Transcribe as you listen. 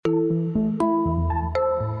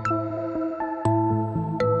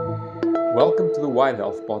Welcome to the Wide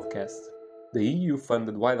Health podcast. The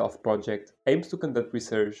EU-funded Wide Health project aims to conduct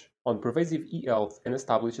research on pervasive e-health and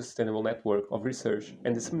establish a sustainable network of research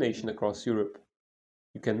and dissemination across Europe.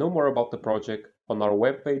 You can know more about the project on our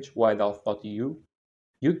webpage widehealth.eu,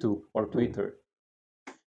 YouTube or Twitter.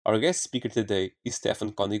 Our guest speaker today is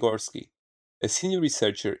Stefan Konigorski, a senior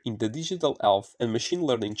researcher in the Digital Health and Machine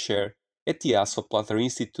Learning Chair at the Hasso-Plattner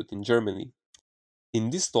Institute in Germany.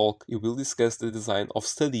 In this talk, he will discuss the design of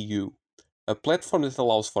StudyU, a platform that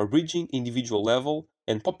allows for bridging individual level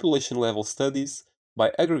and population level studies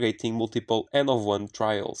by aggregating multiple N-of-1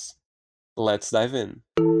 trials. Let's dive in.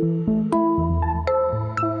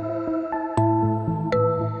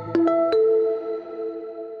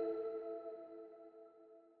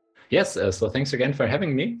 Yes, so thanks again for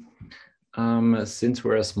having me. Since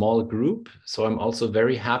we're a small group, so I'm also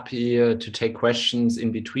very happy to take questions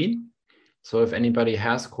in between. So if anybody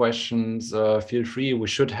has questions, feel free. We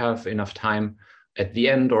should have enough time at the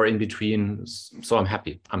end or in between. So I'm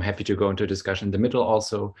happy. I'm happy to go into a discussion in the middle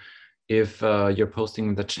also. If you're posting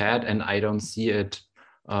in the chat and I don't see it,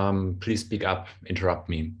 please speak up, interrupt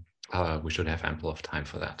me. We should have ample of time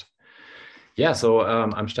for that. Yeah, so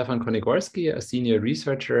I'm Stefan Konigorski, a senior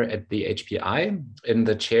researcher at the HPI in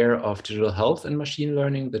the chair of Digital Health and Machine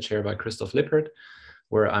Learning, the chair by Christoph Lippert,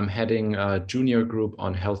 where I'm heading a junior group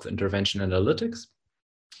on health intervention analytics,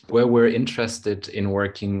 where we're interested in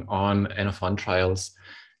working on N-of-1 trials,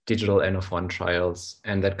 digital N-of-1 trials,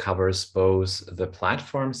 and that covers both the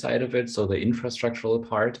platform side of it, so the infrastructural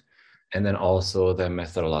part, and then also the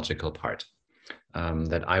methodological part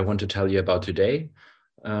that I want to tell you about today.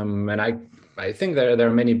 And I think there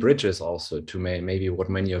are many bridges also to maybe what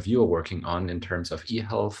many of you are working on in terms of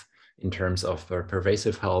e-health, in terms of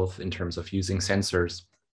pervasive health, in terms of using sensors.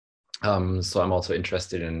 So I'm also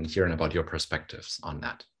interested in hearing about your perspectives on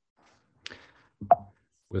that.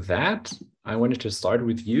 With that, I wanted to start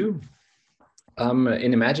with you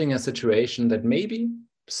in imagining a situation that maybe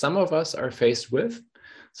some of us are faced with.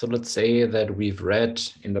 So let's say that we've read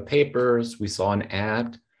in the papers, we saw an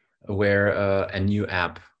ad where a new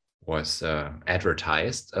app was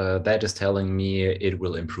advertised that is telling me it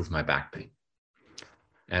will improve my back pain.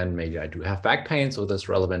 And maybe I do have back pain, so that's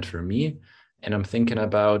relevant for me. And I'm thinking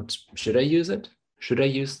about, should I use it? Should I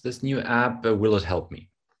use this new app? Will it help me?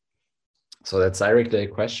 So that's directly a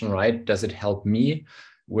question, right? Does it help me?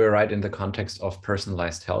 We're right in the context of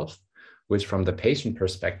personalized health, which from the patient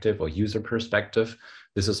perspective or user perspective,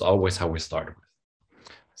 this is always how we start with.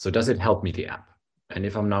 So does it help me, the app? And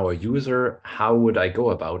if I'm now a user, how would I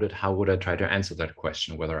go about it? How would I try to answer that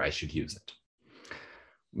question, whether I should use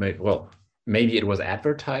it? Well, maybe it was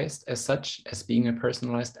advertised as such, as being a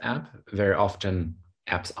personalized app. Very often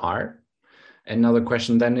apps are. And now the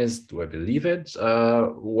question then is, do I believe it?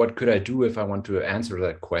 What could I do if I want to answer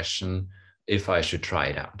that question, if I should try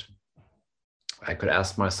it out? I could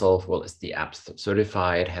ask myself, well, is the app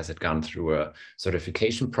certified? Has it gone through a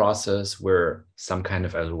certification process where some kind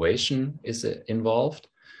of evaluation is involved?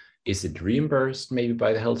 Is it reimbursed maybe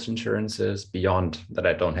by the health insurances beyond that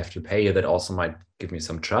I don't have to pay? That also might give me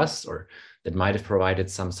some trust, or that might have provided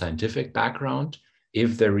some scientific background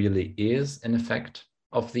if there really is an effect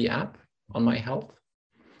of the app on my health.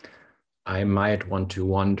 I might want to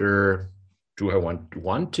wonder, do I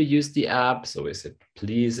want to use the app? So is it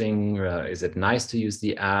pleasing? Is it nice to use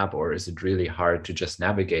the app, or is it really hard to just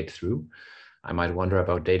navigate through? I might wonder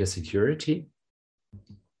about data security.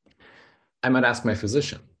 I might ask my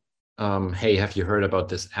physician, hey, have you heard about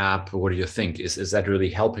this app? What do you think? Is that really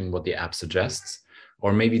helping what the app suggests?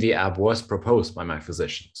 Or maybe the app was proposed by my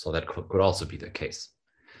physician, so that could also be the case.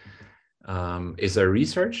 Is there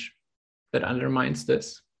research that undermines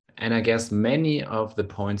this? And I guess many of the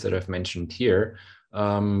points that I've mentioned here,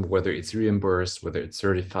 whether it's reimbursed, whether it's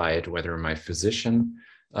certified, whether my physician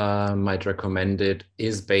might recommend it,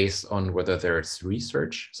 is based on whether there's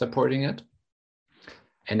research supporting it.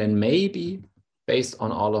 And then maybe based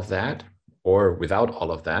on all of that, or without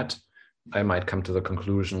all of that, I might come to the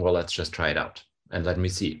conclusion, well, let's just try it out and let me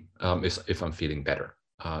see if I'm feeling better,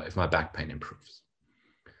 if my back pain improves.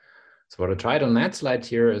 So what I tried on that slide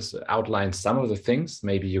here is outline some of the things.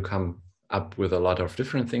 Maybe you come up with a lot of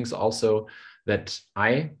different things also that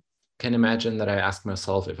I can imagine that I ask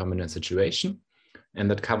myself if I'm in a situation,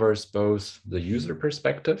 and that covers both the user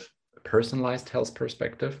perspective, personalized health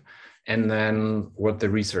perspective, and then what the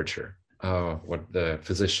researcher, what the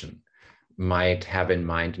physician might have in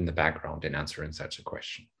mind in the background in answering such a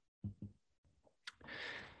question.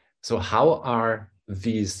 So how are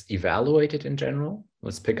these evaluated in general?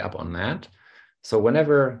 Let's pick up on that. So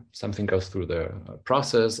whenever something goes through the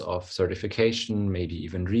process of certification, maybe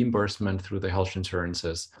even reimbursement through the health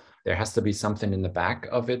insurances, there has to be something in the back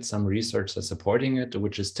of it, some research that's supporting it,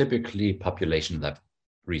 which is typically population level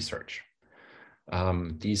research.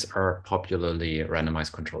 These are popularly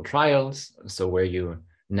randomized controlled trials. So where you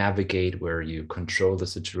navigate, where you control the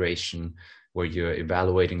situation, where you're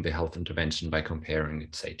evaluating the health intervention by comparing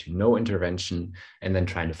it, say, to no intervention, and then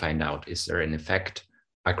trying to find out, is there an effect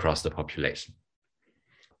across the population?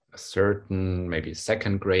 A certain, maybe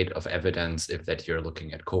second grade of evidence if that you're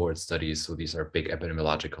looking at cohort studies. So these are big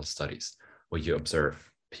epidemiological studies where you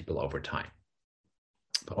observe people over time.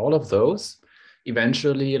 But all of those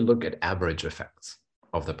eventually look at average effects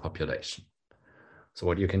of the population. So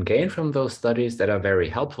what you can gain from those studies that are very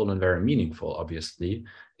helpful and very meaningful, obviously,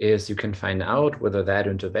 is you can find out whether that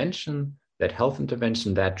intervention, that health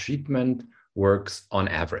intervention, that treatment works on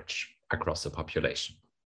average across the population.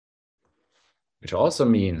 Which also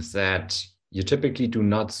means that you typically do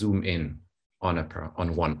not zoom in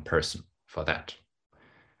on one person for that.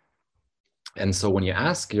 And so when you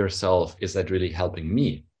ask yourself, is that really helping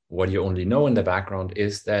me? What you only know in the background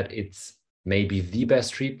is that it's maybe the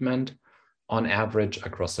best treatment on average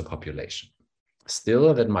across the population.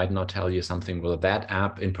 Still, that might not tell you something, well, that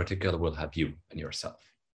app in particular will help you and yourself.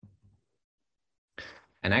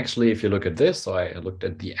 And actually, if you look at this, so I looked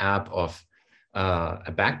at the app of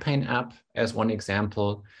a back pain app as one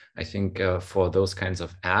example. I think for those kinds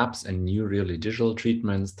of apps and new really digital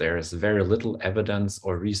treatments, there's very little evidence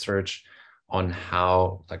or research on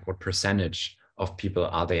how, like what percentage of people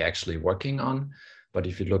are they actually working on. But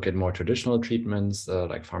if you look at more traditional treatments,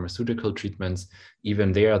 like pharmaceutical treatments,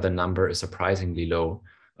 even there, the number is surprisingly low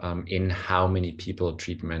in how many people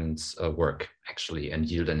treatments work actually and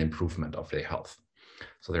yield an improvement of their health.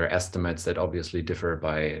 So there are estimates that obviously differ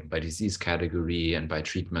by disease category and by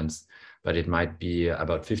treatments, but it might be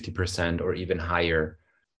about 50% or even higher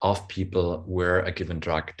of people where a given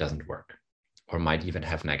drug doesn't work or might even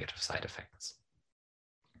have negative side effects.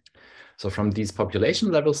 So from these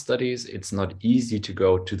population level studies, it's not easy to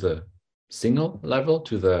go to the single level,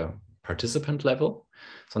 to the participant level.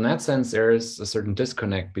 So in that sense, there is a certain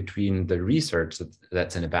disconnect between the research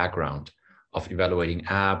that's in the background of evaluating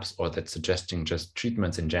apps or that's suggesting just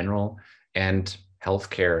treatments in general and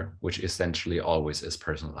healthcare, which essentially always is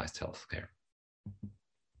personalized healthcare.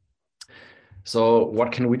 So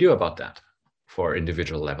what can we do about that for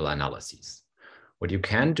individual level analyses? What you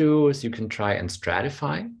can do is you can try and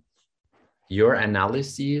stratify your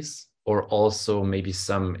analyses or also maybe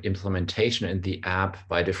some implementation in the app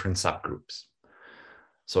by different subgroups.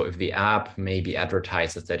 So if the app maybe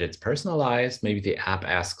advertises that it's personalized, maybe the app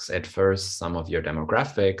asks at first some of your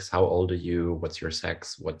demographics, how old are you, what's your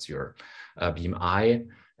sex, what's your BMI,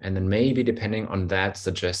 and then maybe depending on that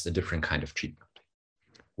suggests a different kind of treatment,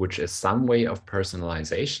 which is some way of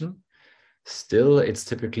personalization. Still, it's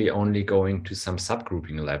typically only going to some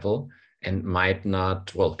subgrouping level and might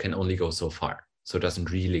not, well, can only go so far. So it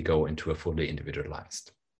doesn't really go into a fully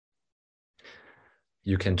individualized.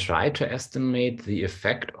 You can try to estimate the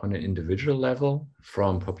effect on an individual level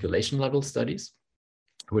from population level studies,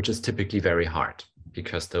 which is typically very hard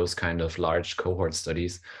because those kind of large cohort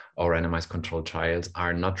studies or randomized controlled trials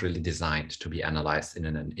are not really designed to be analyzed in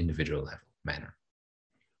an individual level manner.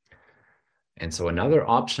 And so another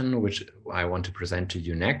option, which I want to present to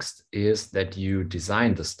you next, is that you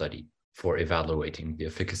design the study for evaluating the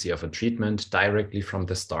efficacy of a treatment directly from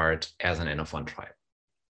the start as an N-of-1 trial.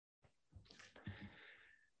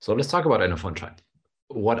 So let's talk about N-of-1 trials.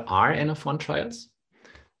 What are N-of-1 trials?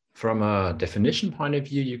 From a definition point of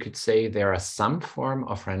view, you could say there are some form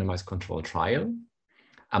of randomized controlled trial,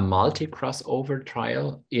 a multi-crossover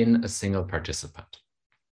trial in a single participant.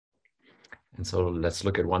 And so let's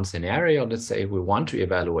look at one scenario. Let's say we want to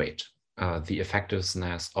evaluate the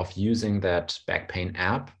effectiveness of using that back pain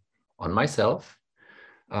app on myself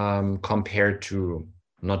compared to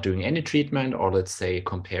not doing any treatment, or let's say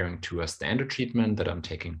comparing to a standard treatment that I'm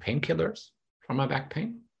taking painkillers for my back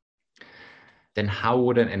pain. Then how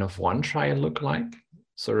would an N-of-1 trial look like?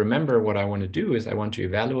 So remember, what I want to do is I want to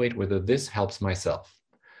evaluate whether this helps myself.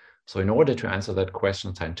 So in order to answer that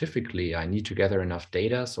question scientifically, I need to gather enough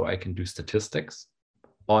data so I can do statistics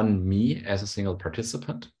on me as a single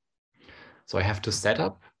participant. So I have to set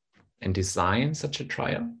up and design such a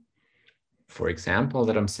trial. For example,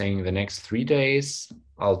 that I'm saying the next 3 days,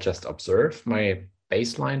 I'll just observe my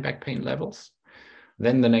baseline back pain levels.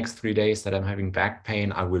 Then the next 3 days that I'm having back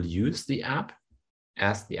pain, I will use the app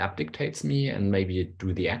as the app dictates me and maybe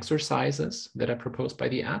do the exercises that are proposed by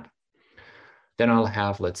the app. Then I'll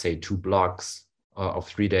have, let's say, 2 blocks of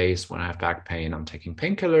 3 days when I have back pain, I'm taking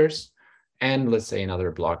painkillers, and let's say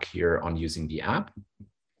another block here on using the app.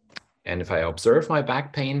 And if I observe my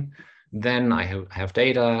back pain, Then I have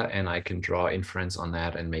data and I can draw inference on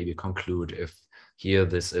that and maybe conclude if here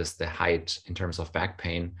this is the height in terms of back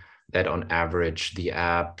pain, that on average the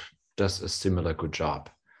app does a similar good job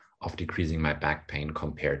of decreasing my back pain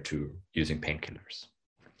compared to using painkillers.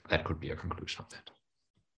 That could be a conclusion of that.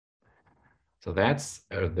 So that's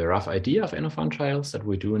the rough idea of NF1 trials, that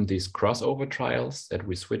we do in these crossover trials, that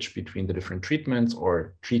we switch between the different treatments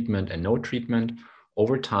or treatment and no treatment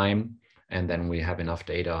over time. And then we have enough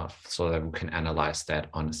data so that we can analyze that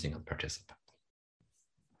on a single participant.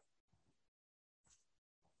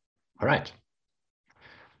 All right.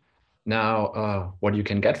 Now, what you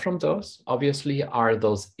can get from those, obviously, are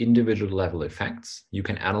those individual level effects. You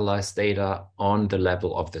can analyze data on the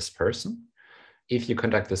level of this person. If you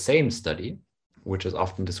conduct the same study, which is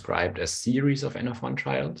often described as series of NF1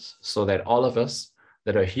 trials, so that all of us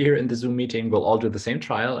that are here in the Zoom meeting will all do the same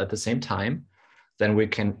trial at the same time, then we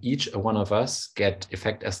can, each one of us, get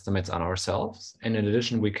effect estimates on ourselves. And in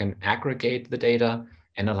addition, we can aggregate the data,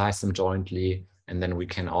 analyze them jointly, and then we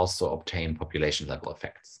can also obtain population level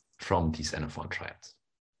effects from these NF1 trials.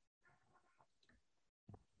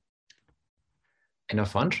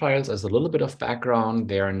 NF1 trials, as a little bit of background,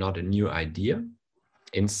 they are not a new idea.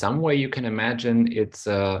 In some way, you can imagine it's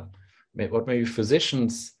what maybe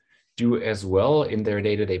physicians do as well in their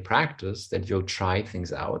day-to-day practice, that you'll try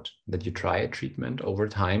things out, that you try a treatment over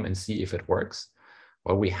time and see if it works.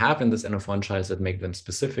 What we have in this NF1 trials that make them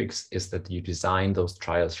specifics is that you design those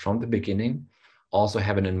trials from the beginning, also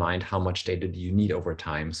having in mind how much data do you need over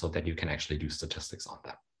time so that you can actually do statistics on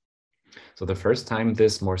them. So the first time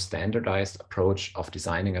this more standardized approach of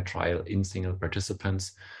designing a trial in single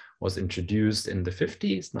participants was introduced in the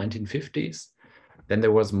 1950s. Then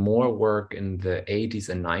there was more work in the 80s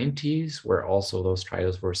and 90s, where also those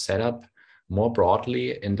trials were set up more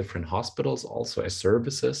broadly in different hospitals, also as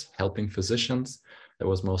services, helping physicians. That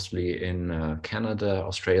was mostly in Canada,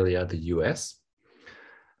 Australia, the US.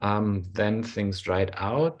 Then things dried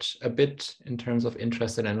out a bit in terms of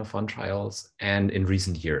interest in NF1 trials. And in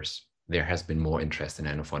recent years, there has been more interest in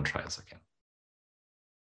NF1 trials again.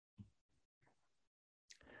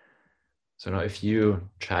 So now if you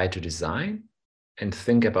try to design and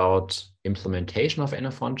think about implementation of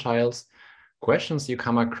NF1 trials, questions you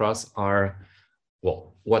come across are,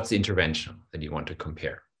 well, what's the intervention that you want to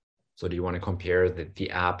compare? So do you want to compare the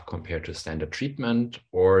app compared to standard treatment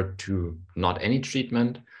or to not any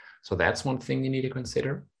treatment? So that's one thing you need to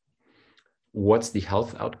consider. What's the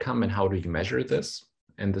health outcome and how do you measure this?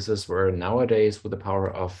 And this is where nowadays, with the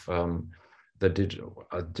power of the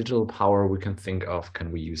digital power, we can think of,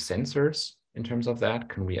 can we use sensors in terms of that?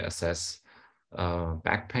 Can we assess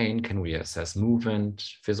back pain? Can we assess movement,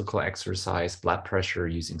 physical exercise, blood pressure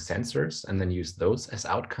using sensors, and then use those as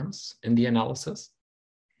outcomes in the analysis?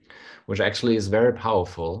 Which actually is very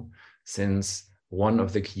powerful, since one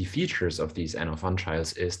of the key features of these NF1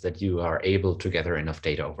 trials is that you are able to gather enough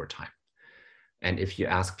data over time. And if you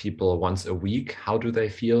ask people once a week, how do they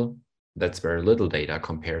feel? That's very little data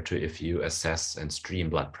compared to if you assess and stream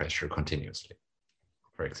blood pressure continuously,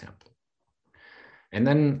 for example. And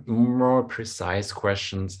then more precise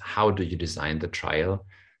questions, how do you design the trial?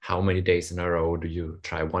 How many days in a row do you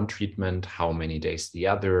try one treatment? How many days the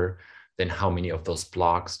other? Then how many of those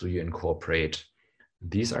blocks do you incorporate?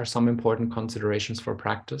 These are some important considerations for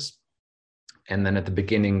practice. And then at the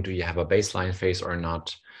beginning, do you have a baseline phase or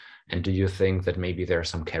not? And do you think that maybe there are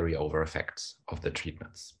some carryover effects of the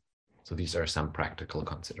treatments? So these are some practical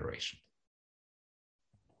considerations.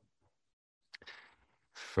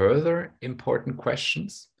 Further important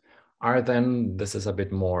questions are then, this is a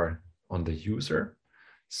bit more on the user.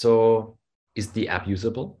 So is the app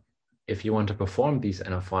usable? If you want to perform these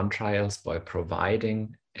NF1 trials by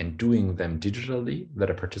providing and doing them digitally, that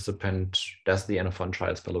a participant does the NF1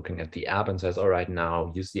 trials by looking at the app and says, all right,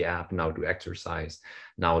 now use the app, now do exercise,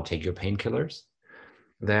 now take your painkillers,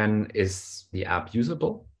 then is the app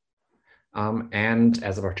usable? And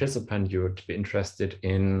as a participant, you would be interested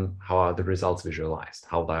in how are the results visualized?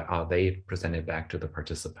 How are they presented back to the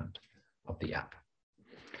participant of the app?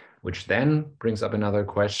 Which then brings up another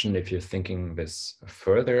question. If you're thinking this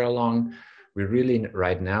further along, we're really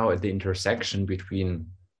right now at the intersection between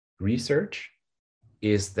research.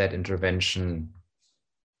 Is that intervention,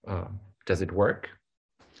 does it work?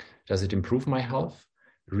 Does it improve my health?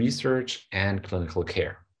 Research and clinical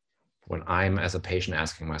care. When I'm as a patient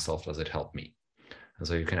asking myself, does it help me? And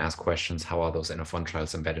so you can ask questions, how are those NF1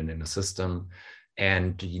 trials embedded in the system?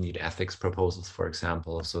 And do you need ethics proposals, for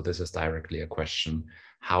example? So this is directly a question,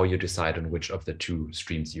 how you decide on which of the two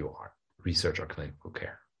streams you are, research or clinical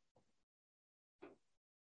care.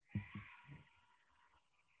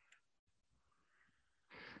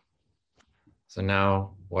 So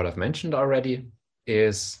now what I've mentioned already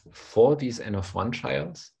is for these N-of-1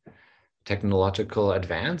 trials, technological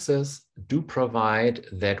advances do provide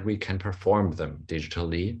that we can perform them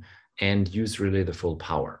digitally and use really the full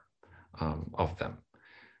power of them.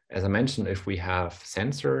 As I mentioned, if we have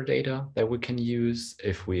sensor data that we can use,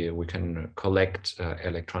 if we can collect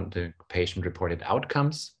electronic patient-reported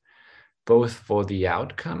outcomes, both for the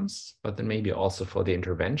outcomes, but then maybe also for the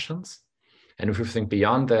interventions. And if we think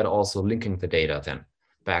beyond that, also linking the data then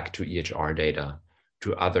back to EHR data,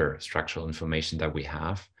 to other structural information that we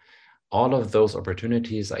have. All of those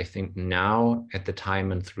opportunities, I think now at the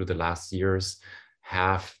time and through the last years,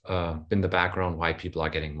 have been the background why people are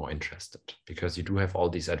getting more interested, because you do have all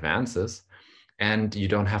these advances and you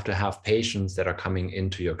don't have to have patients that are coming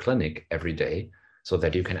into your clinic every day so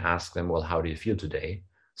that you can ask them, well, how do you feel today?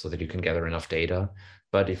 So that you can gather enough data.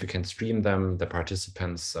 But if you can stream them, the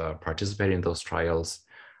participants participating in those trials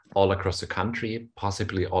all across the country,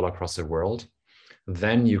 possibly all across the world,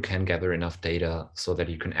 then you can gather enough data so that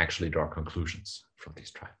you can actually draw conclusions from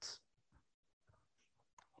these trials.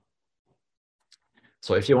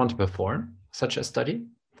 So if you want to perform such a study,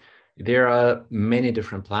 there are many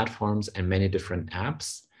different platforms and many different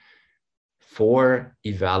apps for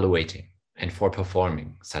evaluating and for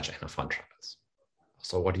performing such N-of-1 trials.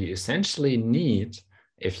 So what you essentially need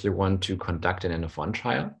if you want to conduct an N-of-1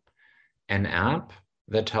 trial, an app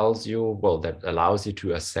that tells you, well, that allows you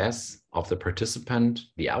to assess of the participant,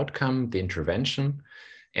 the outcome, the intervention,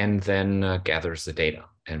 and then gathers the data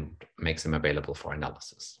and makes them available for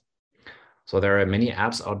analysis. So there are many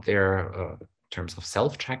apps out there in terms of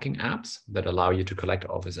self-tracking apps that allow you to collect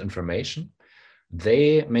all this information.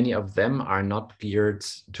 Many of them are not geared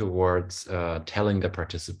towards telling the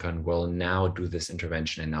participant, well, now do this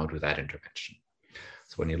intervention and now do that intervention.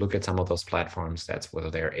 So when you look at some of those platforms, that's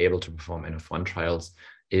whether they're able to perform N-of-1 trials,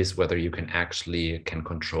 is whether you can actually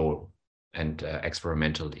control and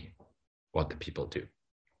experimentally what the people do.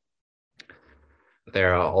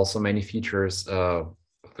 There are also many features.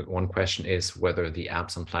 One question is whether the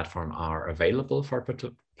apps and platform are available for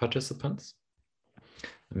participants.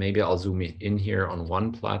 Maybe I'll zoom in here on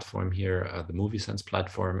one platform here, the MovieSense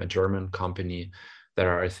platform, a German company that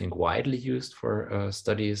are, I think, widely used for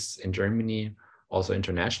studies in Germany, also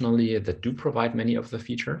internationally, that do provide many of the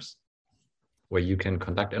features where you can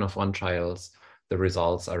conduct N-of-1 trials. The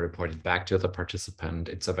results are reported back to the participant.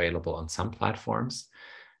 It's available on some platforms.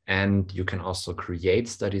 And you can also create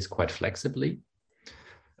studies quite flexibly.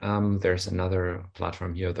 There's another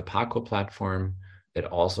platform here, the PACO platform, that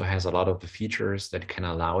also has a lot of the features that can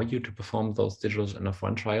allow you to perform those digital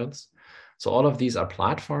N-of-1 trials. So all of these are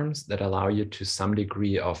platforms that allow you to some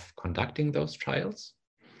degree of conducting those trials.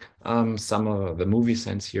 Some of the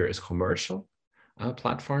MovieSense here is commercial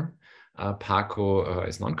platform. PACO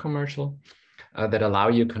is non-commercial, that allow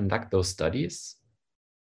you to conduct those studies.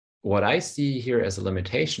 What I see here as a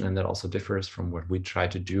limitation, and that also differs from what we try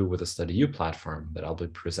to do with the StudyU platform that I'll be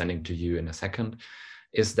presenting to you in a second,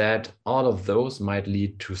 is that all of those might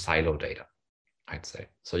lead to silo data, I'd say.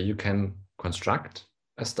 So you can construct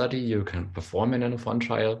a study, you can perform an N-of-1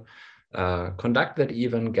 trial, conduct that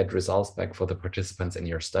even, get results back for the participants in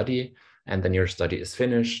your study, and then your study is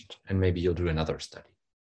finished, and maybe you'll do another study.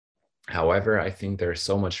 However, I think there's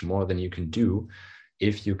so much more than you can do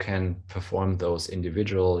if you can perform those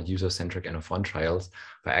individual user-centric N-of-1 trials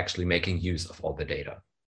by actually making use of all the data.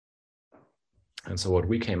 And so what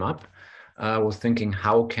we came up was thinking,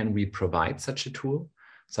 how can we provide such a tool,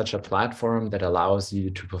 such a platform that allows you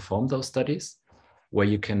to perform those studies, where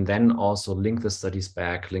you can then also link the studies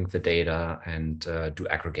back, link the data, and do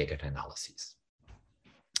aggregated analyses.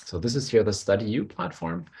 So this is here the StudyU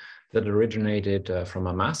platform that originated from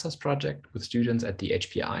a master's project with students at the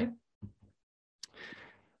HPI,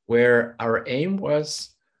 where our aim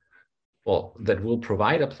was, well, that will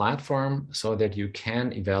provide a platform so that you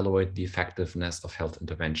can evaluate the effectiveness of health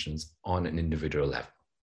interventions on an individual level.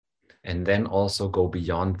 And then also go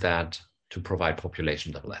beyond that to provide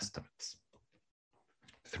population level estimates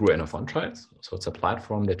through N-of-1 trials. So it's a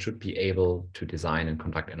platform that should be able to design and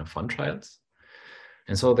conduct N-of-1 trials.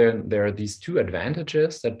 And so there are these two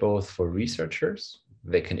advantages that both for researchers,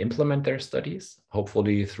 they can implement their studies,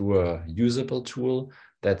 hopefully through a usable tool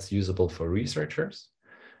that's usable for researchers.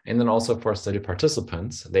 And then also for study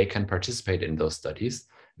participants, they can participate in those studies,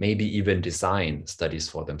 maybe even design studies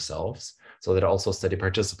for themselves, so that also study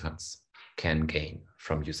participants can gain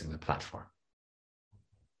from using the platform.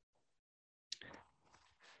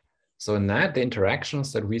 So in that, the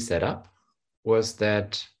interactions that we set up was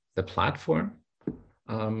that the platform,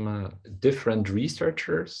 different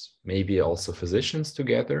researchers, maybe also physicians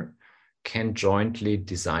together, can jointly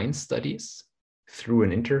design studies through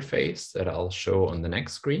an interface that I'll show on the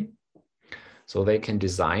next screen. So they can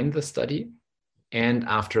design the study, and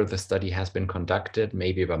after the study has been conducted,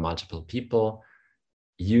 maybe by multiple people,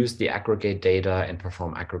 use the aggregate data and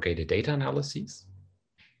perform aggregated data analyses.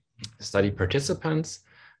 Study participants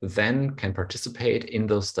then can participate in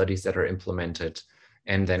those studies that are implemented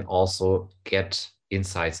and then also get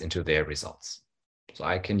insights into their results. So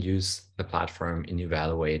I can use the platform in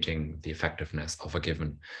evaluating the effectiveness of a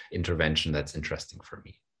given intervention that's interesting for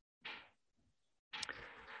me.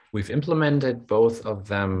 We've implemented both of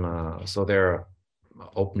them, so they're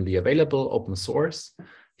openly available, open source.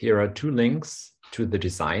 Here are two links to the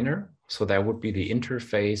designer. So that would be the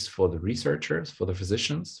interface for the researchers, for the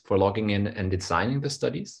physicians, for logging in and designing the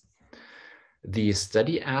studies. The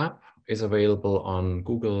study app is available on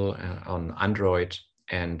Google, on Android,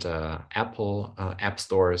 and Apple app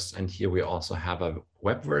stores. And here we also have a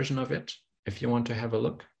web version of it, if you want to have a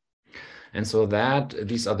look. And so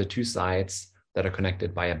these are the two sites that are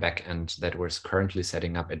connected by a backend that we're currently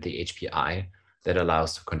setting up at the HPI that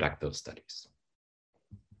allows to conduct those studies.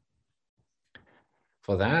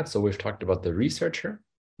 For that, so we've talked about the researcher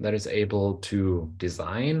that is able to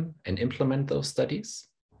design and implement those studies.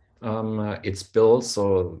 It's built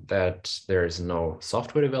so that there is no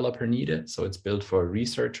software developer needed. So it's built for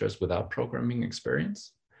researchers without programming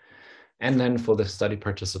experience. And then for the study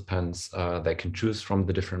participants, they can choose from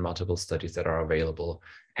the different multiple studies that are available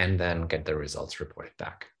and then get the results reported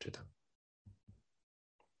back to them.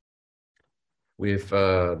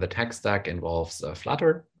 The tech stack involves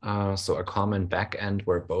Flutter, so a common backend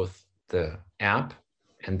where both the app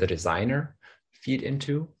and the designer feed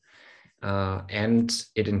into. And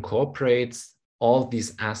it incorporates all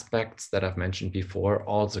these aspects that I've mentioned before,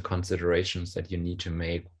 all the considerations that you need to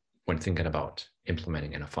make when thinking about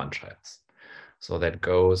implementing NF1 trials. So that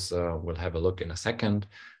goes, we'll have a look in a second,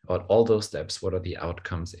 about all those steps. What are the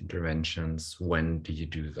outcomes, interventions, when do you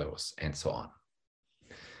do those, and so on.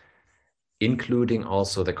 Including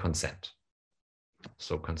also the consent.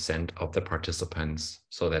 So consent of the participants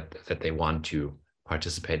so that they want to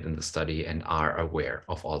participate in the study and are aware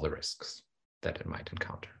of all the risks that it might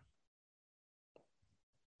encounter.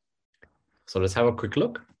 So let's have a quick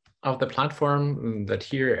look of the platform. That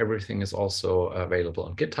here everything is also available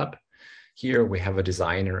on GitHub. Here we have a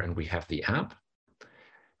designer and we have the app.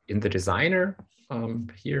 In the designer,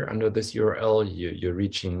 here under this URL, you're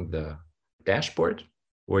reaching the dashboard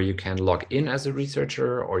where you can log in as a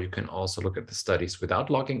researcher, or you can also look at the studies without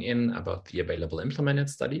logging in about the available implemented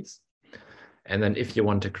studies. And then if you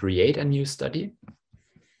want to create a new study,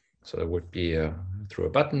 so it would be through a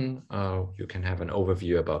button, you can have an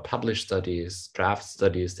overview about published studies, draft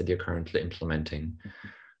studies that you're currently implementing.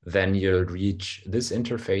 Then you'll reach this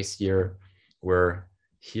interface here, where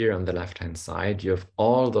here on the left-hand side, you have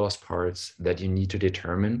all those parts that you need to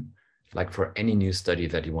determine, like for any new study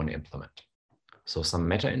that you want to implement. So some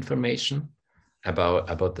meta information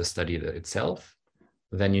about the study itself.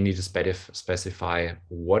 Then you need to specify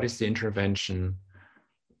what is the intervention,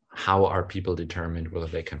 how are people determined whether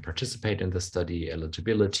they can participate in the study,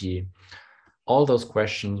 eligibility. All those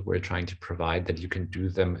questions we're trying to provide that you can do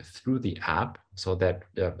them through the app so that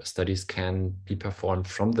studies can be performed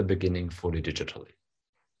from the beginning fully digitally.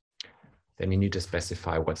 Then you need to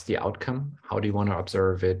specify what's the outcome, how do you want to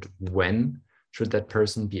observe it, when should that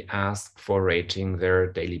person be asked for rating their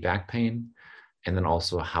daily back pain, and then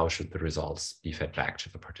also how should the results be fed back to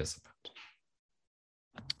the participant.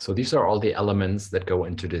 So these are all the elements that go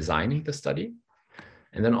into designing the study.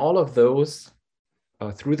 And then all of those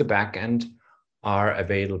through the backend are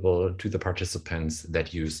available to the participants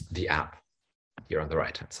that use the app here on the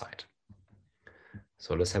right-hand side.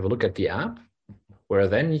 So let's have a look at the app, where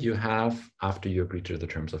then you have, after you agree to the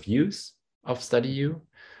terms of use of StudyU,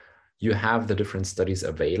 you have the different studies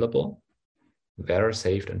available that are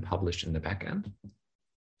saved and published in the backend.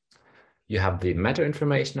 You have the meta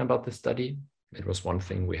information about the study. It was one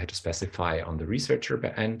thing we had to specify on the researcher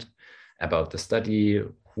end about the study,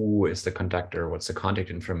 who is the conductor, what's the contact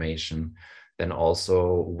information, then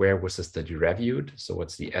also where was the study reviewed, so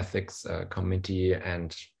what's the ethics committee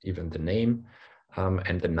and even the name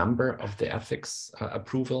and the number of the ethics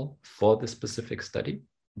approval for the specific study.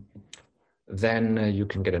 Then you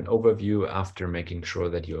can get an overview after making sure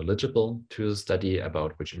that you're eligible to the study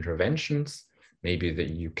about which interventions, maybe that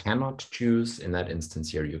you cannot choose. In that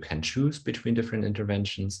instance here, you can choose between different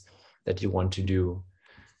interventions that you want to do.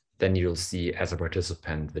 Then you'll see as a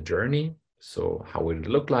participant the journey. So how will it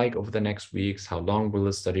look like over the next weeks? How long will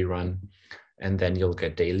the study run? And then you'll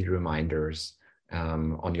get daily reminders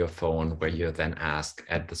on your phone where you're then asked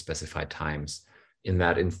at the specified times in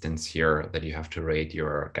that instance here that you have to rate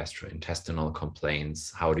your gastrointestinal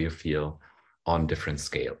complaints. How do you feel on different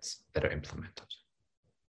scales that are implemented?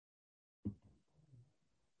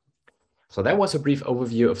 So that was a brief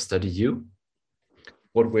overview of Study U.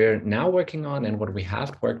 What we're now working on and what we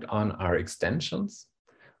have worked on are extensions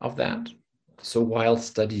of that. So while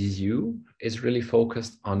Study U is really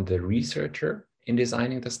focused on the researcher in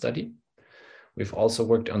designing the study, we've also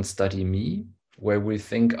worked on Study Me, where we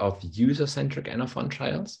think of user-centric NF1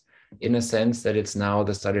 trials in a sense that it's now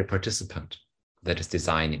the study participant that is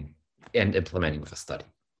designing and implementing the study.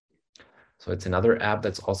 So it's another app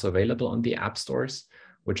that's also available on the app stores,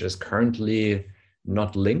 which is currently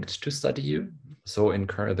not linked to Study U. So in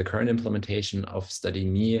the current implementation of Study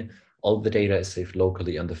Me, all the data is saved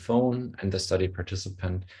locally on the phone, and the study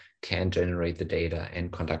participant can generate the data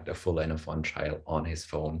and conduct a full NF1 trial on his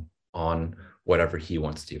phone on whatever he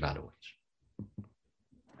wants to evaluate.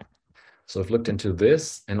 So I've looked into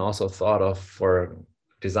this and also thought of, for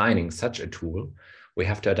designing such a tool, we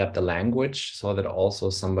have to adapt the language so that also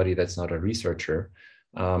somebody that's not a researcher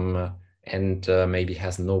and maybe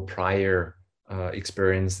has no prior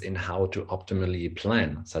experience in how to optimally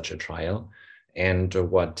plan such a trial and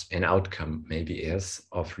what an outcome maybe is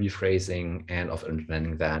of rephrasing and of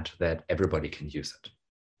implementing that everybody can use it.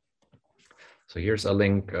 So here's a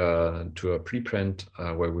link to a preprint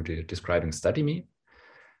where we're describing Study Me.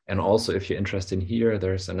 And also, if you're interested in here,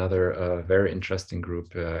 there's another very interesting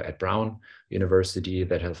group at Brown University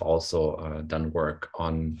that have also done work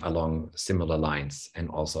along similar lines and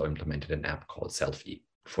also implemented an app called Selfie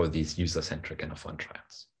for these user-centric NF1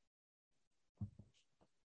 trials.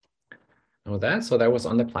 Now so that was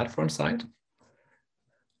on the platform side.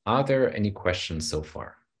 Are there any questions so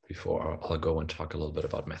far before I'll go and talk a little bit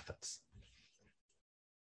about methods?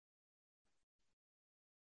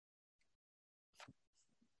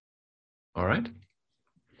 All right,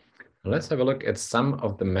 let's have a look at some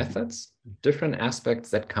of the methods, different aspects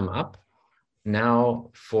that come up now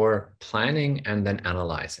for planning and then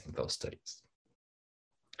analyzing those studies.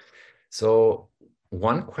 So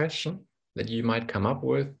one question that you might come up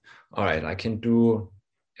with, all right, I can do,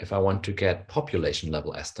 if I want to get population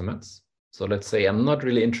level estimates. So let's say I'm not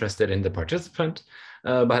really interested in the participant,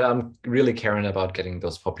 but I'm really caring about getting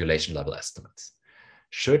those population level estimates.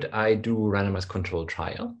 Should I do randomized controlled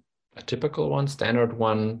trial? A typical one, standard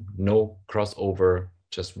one, no crossover,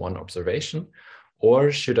 just one observation?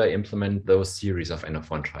 Or should I implement those series of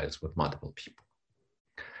NF1 trials with multiple people?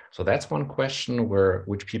 So that's one question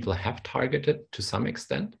which people have targeted to some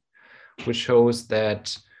extent, which shows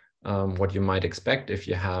that what you might expect if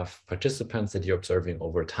you have participants that you're observing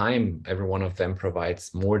over time, every one of them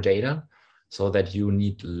provides more data so that you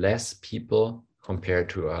need less people compared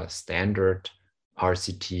to a standard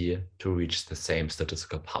RCT to reach the same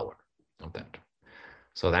statistical power of that.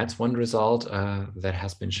 So that's one result that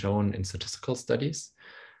has been shown in statistical studies.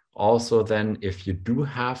 Also then, if you do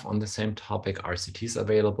have on the same topic RCTs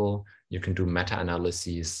available, you can do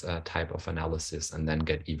meta-analyses type of analysis and then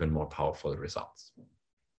get even more powerful results.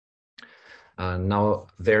 Now,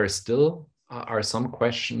 there still are some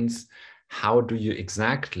questions. How do you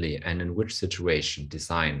exactly and in which situation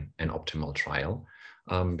design an optimal trial?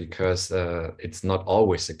 Because it's not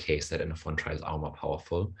always the case that NF1 trials are more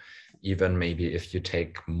powerful. Even maybe if you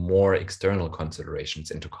take more external considerations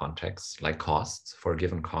into context, like costs, for a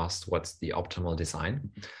given cost, what's the optimal design?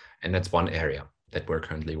 And that's one area that we're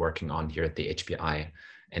currently working on here at the HPI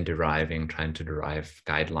and trying to derive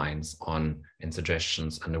guidelines on and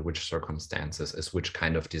suggestions under which circumstances is which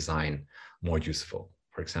kind of design more useful.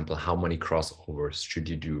 For example, how many crossovers should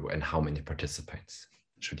you do and how many participants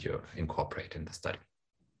should you incorporate in the study?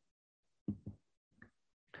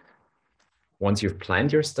 Once you've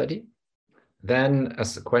planned your study, then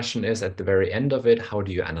as the question is at the very end of it, how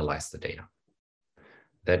do you analyze the data?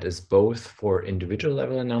 That is both for individual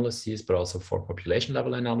level analyses, but also for population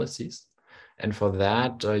level analyses. And for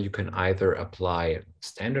that, you can either apply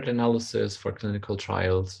standard analysis for clinical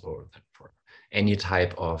trials or for any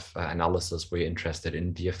type of analysis where you're interested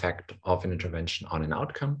in the effect of an intervention on an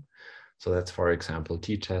outcome. So that's, for example,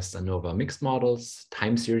 t-test, ANOVA mixed models,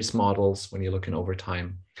 time series models when you're looking over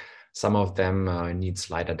time. Some of them need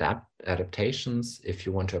slight adaptations if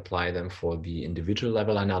you want to apply them for the individual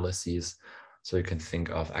level analyses. So you can think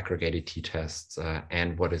of aggregated t-tests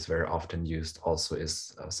and what is very often used also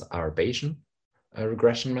is our Bayesian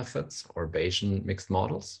regression methods or Bayesian mixed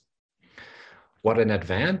models. What an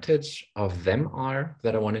advantage of them are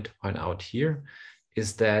that I wanted to point out here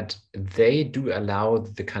is that they do allow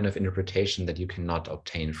the kind of interpretation that you cannot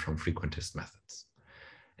obtain from frequentist methods.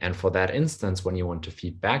 And for that instance, when you want to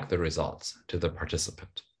feed back the results to the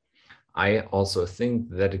participant, I also think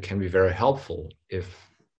that it can be very helpful if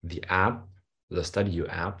the app, the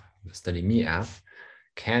StudyU app, the StudyMe app,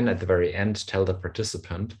 can at the very end tell the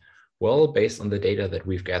participant, well, based on the data that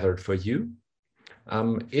we've gathered for you,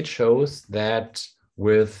 it shows that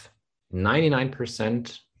with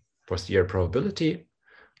 99% posterior probability,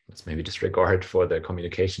 let's maybe disregard for the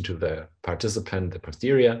communication to the participant, the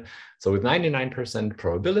posterior. So with 99%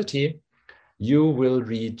 probability, you will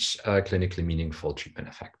reach a clinically meaningful treatment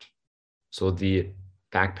effect. So the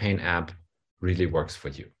back pain app really works for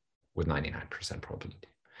you with 99% probability.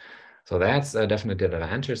 So that's definitely an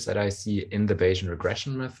advantage that I see in the Bayesian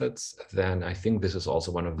regression methods. Then I think this is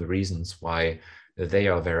also one of the reasons why they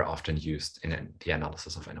are very often used in the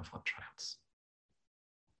analysis of N-of-1 trials.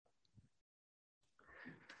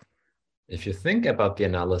 If you think about the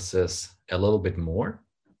analysis a little bit more,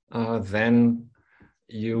 then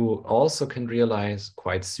you also can realize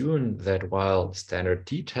quite soon that while standard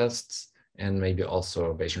t-tests and maybe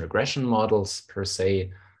also Bayesian regression models per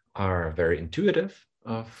se are very intuitive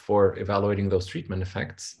for evaluating those treatment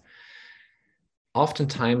effects,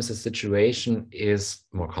 oftentimes the situation is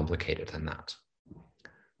more complicated than that.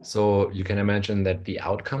 So you can imagine that the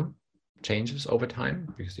outcome changes over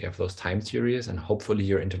time because you have those time series and hopefully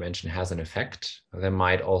your intervention has an effect. There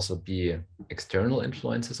might also be external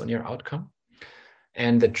influences on your outcome.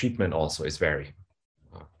 And the treatment also is varying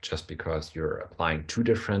just because you're applying two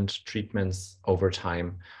different treatments over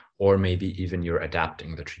time, or maybe even you're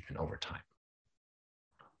adapting the treatment over time.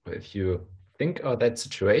 But if you think of that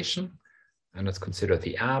situation, and let's consider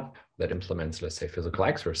the app that implements, let's say, physical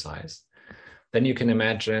exercise, then you can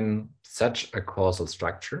imagine such a causal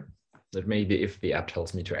structure that maybe if the app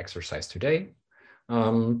tells me to exercise today,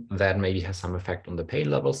 that maybe has some effect on the pain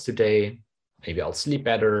levels today. Maybe I'll sleep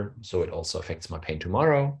better, so it also affects my pain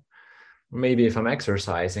tomorrow. Maybe if I'm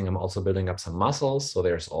exercising, I'm also building up some muscles, so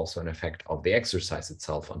there's also an effect of the exercise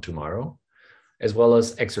itself on tomorrow, as well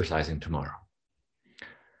as exercising tomorrow.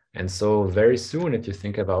 And so very soon, if you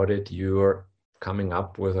think about it, you're coming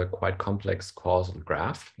up with a quite complex causal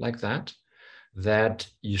graph like that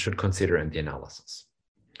you should consider in the analysis.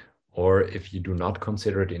 Or if you do not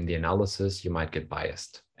consider it in the analysis, you might get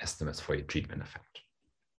biased estimates for your treatment effect.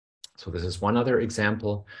 So this is one other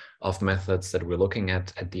example of methods that we're looking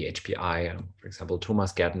at the HPI. For example,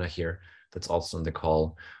 Thomas Gärtner here, that's also on the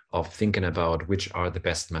call, of thinking about which are the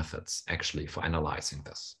best methods actually for analyzing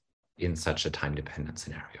this in such a time-dependent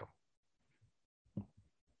scenario.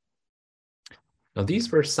 Now,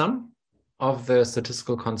 these were some of the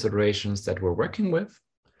statistical considerations that we're working with.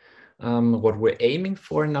 What we're aiming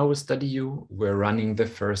for now with StudyU, we're running the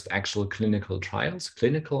first actual clinical trials,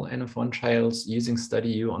 clinical N-of-1 trials using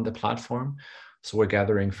StudyU on the platform. So we're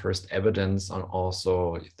gathering first evidence on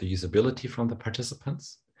also the usability from the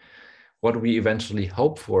participants. What we eventually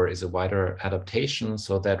hope for is a wider adaptation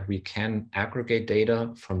so that we can aggregate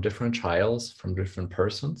data from different trials, from different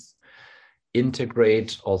persons,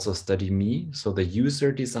 integrate also StudyMe, so the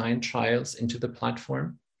user-designed trials into the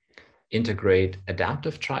platform, integrate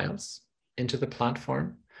adaptive trials into the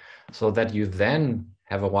platform so that you then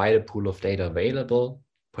have a wider pool of data available,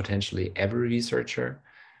 potentially every researcher,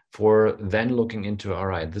 for then looking into, all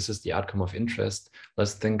right, this is the outcome of interest.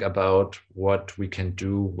 Let's think about what we can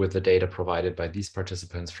do with the data provided by these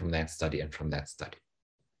participants from that study and from that study.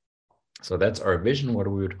 So that's our vision,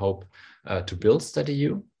 what we would hope to build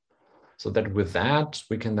StudyU, so that with that,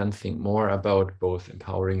 we can then think more about both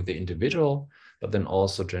empowering the individual, but then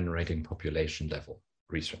also generating population level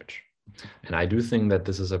research. And I do think that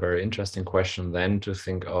this is a very interesting question then to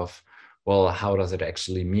think of, well, how does it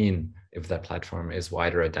actually mean if that platform is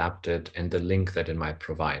wider adapted and the link that it might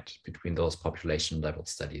provide between those population level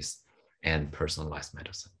studies and personalized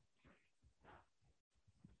medicine.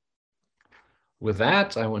 With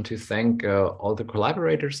that, I want to thank all the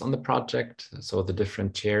collaborators on the project. So the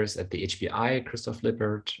different chairs at the HPI, Christoph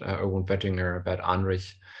Lippert, Erwin Böttinger, Bert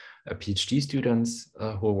Anrich, PhD students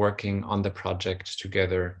who are working on the project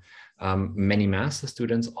together. Many master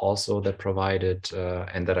students also that provided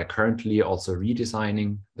and that are currently also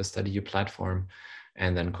redesigning the StudyU platform,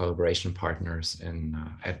 and then collaboration partners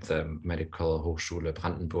at the Medical Hochschule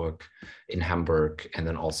Brandenburg in Hamburg, and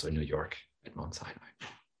then also in New York at Mount Sinai.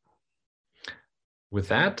 With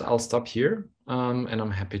that, I'll stop here, and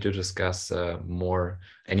I'm happy to discuss more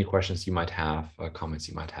any questions you might have, comments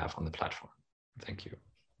you might have on the platform. Thank you.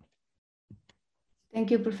 Thank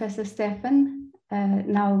you, Professor Stefan.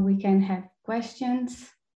 Now we can have questions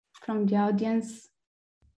from the audience.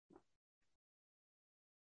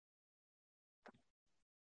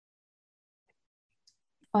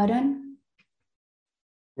 Oren?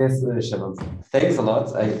 Yes, Sharon. Thanks a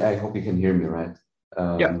lot. I hope you can hear me, right?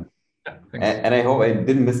 Yeah. And I hope I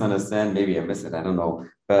didn't misunderstand. Maybe I missed it. I don't know.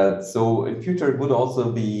 But so in future, it would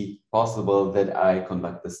also be possible that I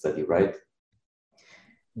conduct the study, right?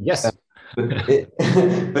 Yes. But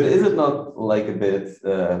but is it not like a bit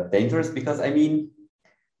dangerous? Because I mean,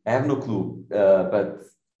 I have no clue. But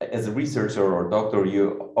as a researcher or doctor,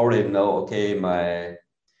 you already know, okay, my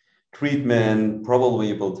treatment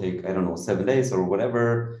probably will take, I don't know, 7 days or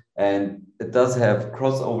whatever. And it does have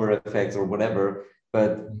crossover effects or whatever.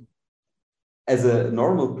 But as a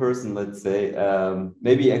normal person, let's say,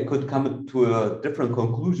 maybe I could come to a different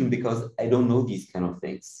conclusion because I don't know these kind of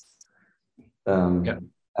things. Yeah.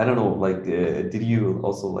 I don't know, like, did you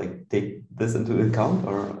also like take this into account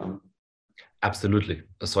or? Absolutely.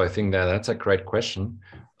 So I think that that's a great question.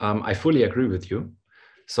 I fully agree with you.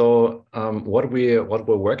 So what we're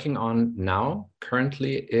working on now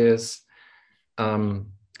currently is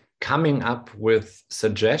coming up with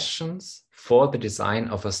suggestions for the design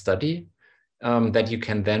of a study that you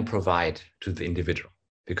can then provide to the individual.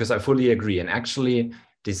 Because I fully agree. And actually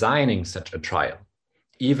designing such a trial,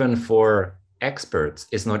 even for experts,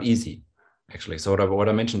 is not easy, actually. So what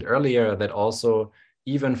I mentioned earlier, that also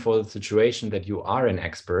even for the situation that you are an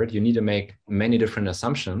expert, you need to make many different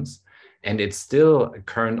assumptions. And it's still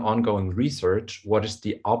current ongoing research. What is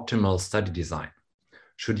the optimal study design?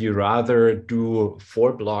 Should you rather do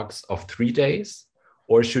 4 blocks of 3 days?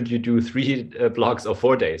 Or should you do 3 blocks of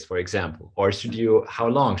 4 days, for example? Or how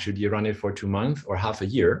long? Should you run it for 2 months or half a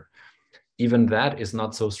year? Even that is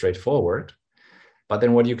not so straightforward. But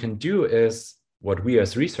then what you can do is, what we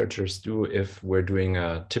as researchers do if we're doing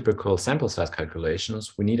a typical sample size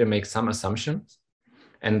calculations, we need to make some assumptions,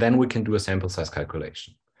 and then we can do a sample size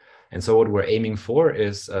calculation. And so what we're aiming for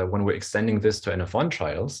is when we're extending this to NF1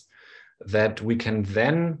 trials, that we can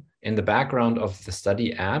then, in the background of the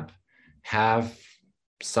study app, have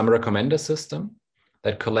some recommender system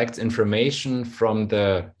that collects information from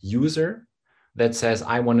the user that says,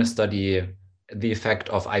 I want to study the effect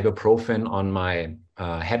of ibuprofen on my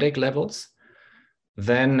headache levels.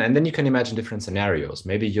 And then you can imagine different scenarios.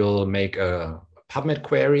 Maybe you'll make a PubMed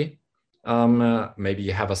query. Maybe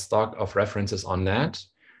you have a stock of references on that.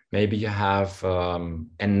 Maybe you have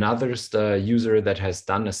another user that has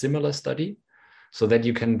done a similar study, so that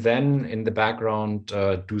you can then in the background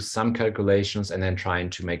do some calculations and then trying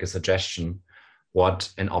to make a suggestion what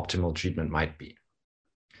an optimal treatment might be.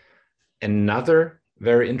 Another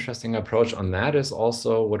very interesting approach on that is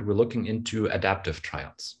also what we're looking into, adaptive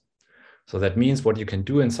trials. So that means what you can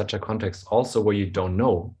do in such a context also where you don't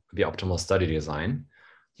know the optimal study design,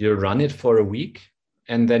 you run it for a week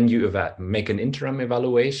and then you make an interim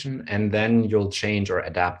evaluation, and then you'll change or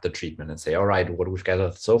adapt the treatment and say, all right, what we've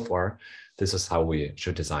gathered so far, this is how we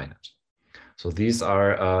should design it. So these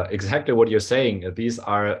are exactly what you're saying. These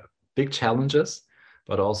are big challenges,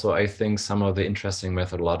 but also I think some of the interesting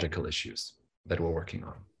methodological issues that we're working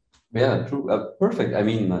on. Yeah, true. Perfect. I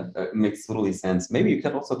mean, it makes totally sense. Maybe you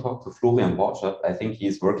can also talk to Florian Borchardt. I think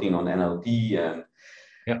he's working on NLP and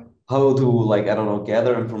how to, like, I don't know,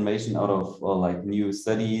 gather information out of like new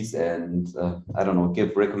studies and I don't know,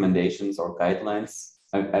 give recommendations or guidelines.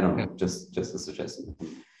 I don't know, just a suggestion.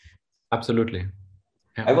 Absolutely.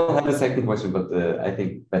 Yeah. I will have a second question, but I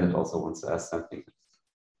think Bennett also wants to ask something.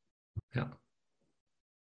 Yeah.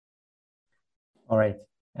 All right.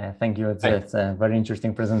 Thank you. It's a very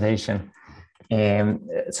interesting presentation.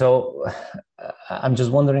 So I'm just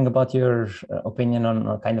wondering about your opinion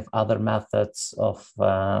on kind of other methods of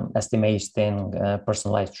estimating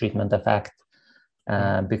personalized treatment effect,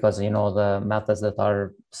 because, you know, the methods that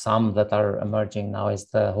are emerging now is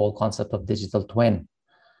the whole concept of digital twin.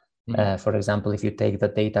 For example, if you take the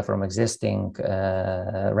data from existing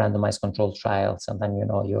randomized controlled trials and then, you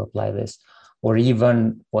know, you apply this, or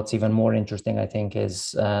even what's even more interesting, I think,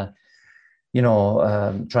 is trying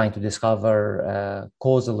to discover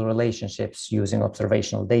causal relationships using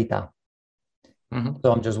observational data.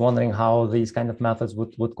 So I'm just wondering how these kind of methods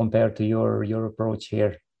would compare to your approach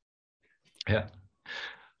here. Yeah.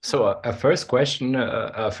 So a first question,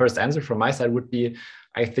 first answer from my side would be,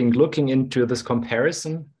 I think looking into this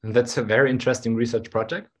comparison, that's a very interesting research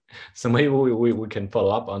project. So maybe we can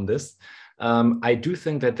follow up on this. I do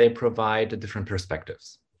think that they provide different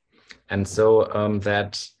perspectives. And so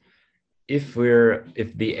that if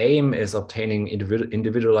the aim is obtaining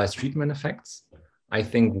individualized treatment effects, I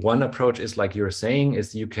think one approach is, like you're saying,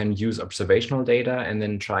 is you can use observational data and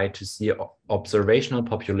then try to see observational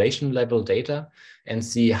population level data and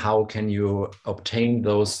see how can you obtain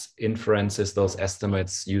those inferences, those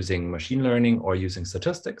estimates using machine learning or using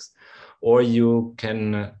statistics, or you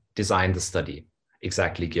can design the study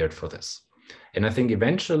exactly geared for this. And I think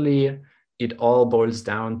eventually it all boils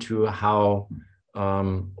down to how,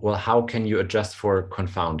 well, how can you adjust for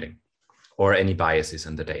confounding or any biases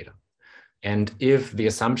in the data? And if the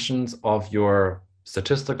assumptions of your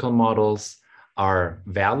statistical models are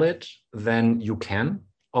valid, then you can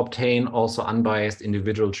obtain also unbiased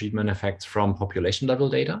individual treatment effects from population level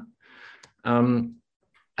data.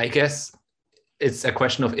 I guess it's a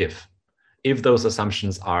question of if those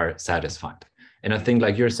assumptions are satisfied. And I think,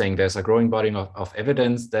 like you're saying, there's a growing body of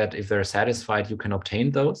evidence that if they're satisfied, you can obtain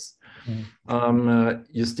those.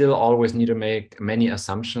 You still always need to make many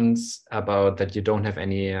assumptions about that you don't have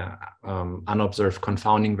any unobserved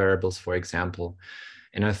confounding variables, for example.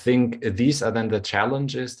 And I think these are then the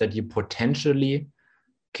challenges that you potentially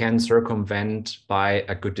can circumvent by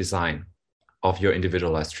a good design of your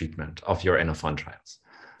individualized treatment, of your N-of-1 trials.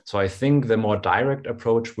 So I think the more direct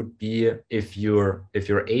approach would be if you're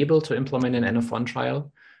able to implement an N-of-1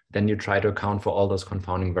 trial, then you try to account for all those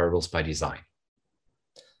confounding variables by design.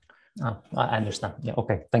 I understand. Yeah.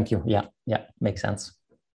 Okay. Thank you. Yeah. Makes sense.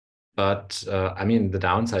 But I mean, the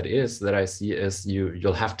downside is that I see is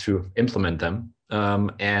you'll have to implement them.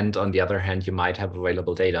 And on the other hand, you might have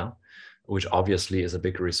available data, which obviously is a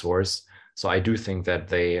big resource. So I do think that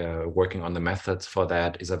they working on the methods for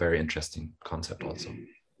that is a very interesting concept also.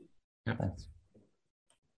 Yeah. Thanks.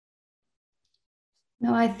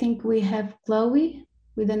 Now I think we have Chloe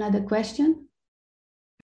with another question.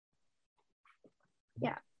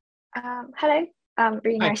 Yeah. Hello.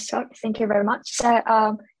 Really Hi. nice talk. Thank you very much.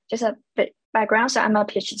 So just a bit background. So I'm a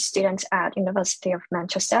PhD student at University of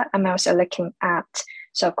Manchester. I'm also looking at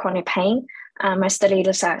chronic pain. My study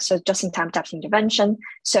looks at just-in-time adaptive intervention.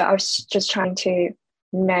 So I was just trying to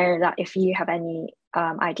know that if you have any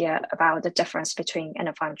idea about the difference between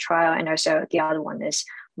N-of-1 trial and also the other one is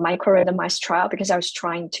micro-randomized trial, because I was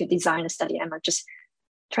trying to design a study and I'm just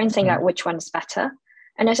trying to think out which one is better.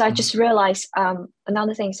 And as I just realized,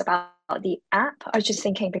 another thing is about the app. I was just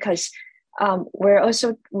thinking because we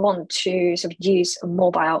also want to sort of use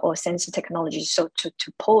mobile or sensor technology to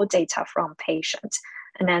pull data from patients.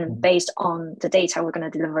 And then based on the data, we're going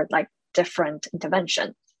to deliver like different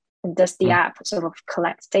intervention. And does the app sort of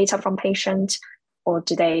collect data from patients, or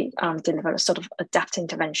do they deliver a sort of adapt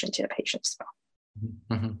intervention to the patients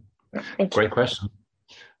as well? Great question.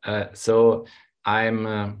 So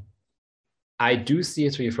I do see,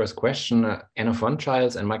 to your first question, N-of-1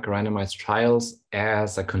 trials and micro-randomized trials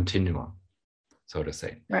as a continuum, so to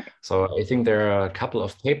say. Right. So I think there are a couple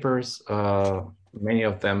of papers, many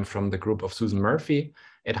of them from the group of Susan Murphy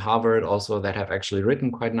at Harvard also, that have actually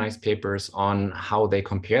written quite nice papers on how they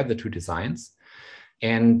compare the two designs.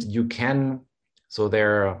 And you can, so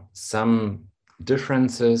there are some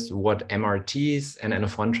differences what MRTs and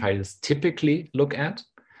N-of-1 trials typically look at.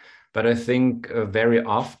 But I think very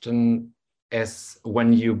often, as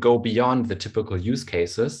when you go beyond the typical use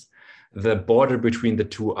cases, the border between the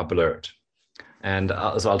two are blurred. And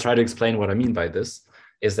so I'll try to explain what I mean by this,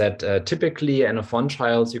 is that typically N-of-1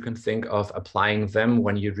 trials, you can think of applying them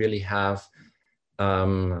when you really have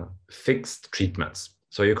fixed treatments.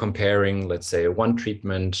 So you're comparing, let's say, one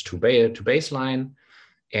treatment to baseline,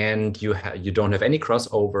 and you don't have any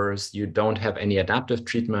crossovers, you don't have any adaptive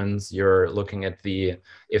treatments, you're looking at the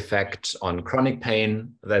effect on chronic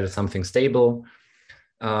pain, that is something stable,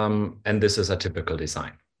 and this is a typical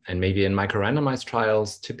design. And maybe in micro-randomized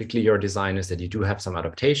trials, typically your design is that you do have some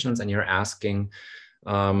adaptations and you're asking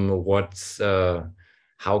how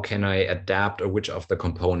can I adapt, or which of the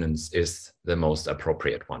components is the most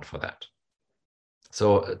appropriate one for that.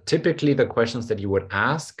 So typically the questions that you would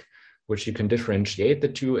ask, which you can differentiate the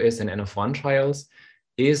two, is in N-of-1 trials,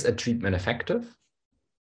 is a treatment effective?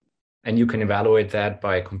 And you can evaluate that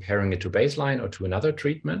by comparing it to baseline or to another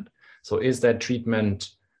treatment. So is that treatment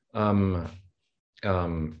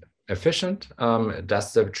efficient?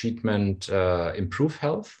 Does the treatment improve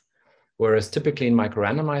health? Whereas typically in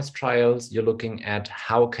micro-randomized trials, you're looking at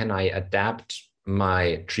how can I adapt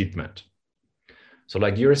my treatment? So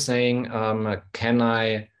like you're saying,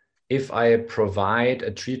 if I provide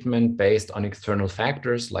a treatment based on external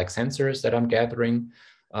factors like sensors that I'm gathering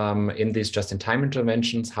in these just-in-time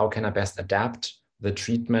interventions, how can I best adapt the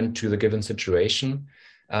treatment to the given situation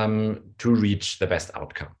to reach the best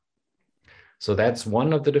outcome? So that's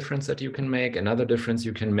one of the differences that you can make. Another difference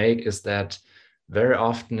you can make is that very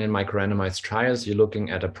often in micro-randomized trials, you're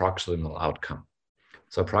looking at a proximal outcome.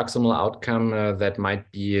 So proximal outcome, that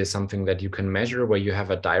might be something that you can measure where you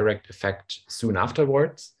have a direct effect soon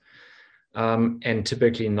afterwards, and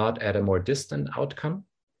typically not at a more distant outcome.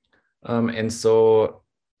 And so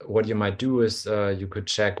what you might do is you could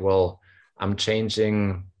check, well, I'm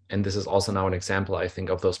changing, and this is also now an example, I think,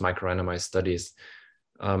 of those micro-randomized studies.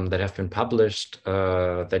 that have been published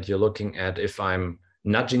that you're looking at if I'm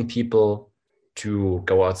nudging people to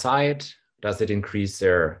go outside, does it increase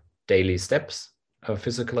their daily steps of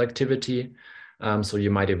physical activity? So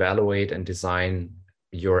you might evaluate and design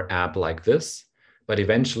your app like this, but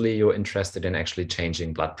eventually you're interested in actually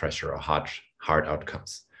changing blood pressure or heart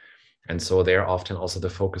outcomes. And so there often also the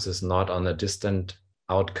focus is not on a distant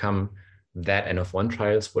outcome that N-of-1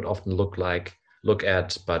 trials would often look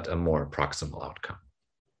at, but a more proximal outcome.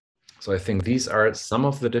 So I think these are some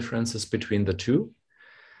of the differences between the two.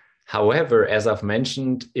 However, as I've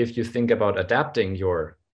mentioned, if you think about adapting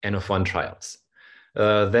your N-of-1 trials,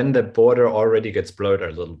 then the border already gets blurred a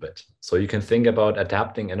little bit. So you can think about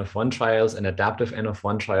adapting N-of-1 trials and adaptive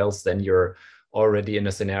N-of-1 trials, then you're already in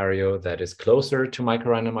a scenario that is closer to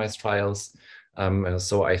micro-randomized trials.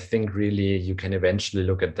 So I think really you can eventually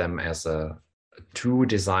look at them as two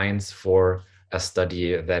designs for a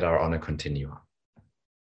study that are on a continuum.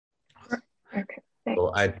 Okay.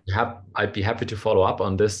 So I'd be happy to follow up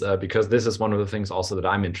on this because this is one of the things also that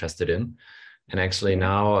I'm interested in. And actually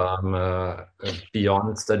now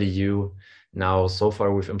beyond StudyU, now so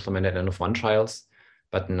far we've implemented N-of-1 trials,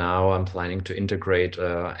 but now I'm planning to integrate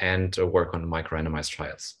and work on micro-randomized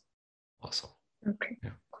trials also. Okay,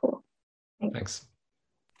 yeah. Cool. Thanks.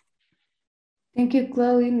 Thank you,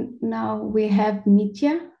 Chloe. Now we have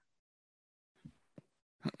Mitya.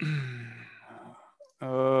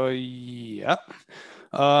 Yeah.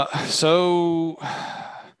 So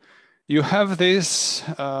you have this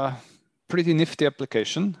pretty nifty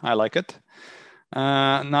application. I like it.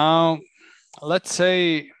 Now, let's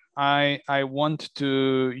say I want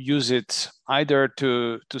to use it either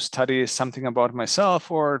to study something about myself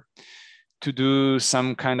or to do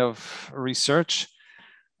some kind of research.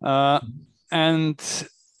 And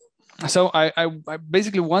so I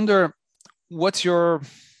basically wonder, what's your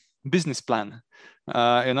business plan?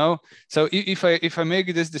 So if I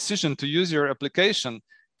make this decision to use your application,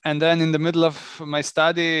 and then in the middle of my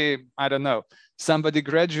study, I don't know, somebody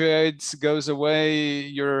graduates, goes away,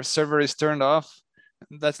 your server is turned off,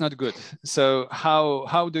 that's not good. So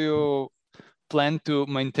how do you plan to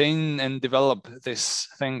maintain and develop this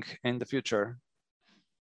thing in the future?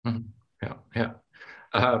 Yeah.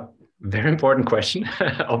 Very important question,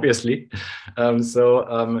 obviously.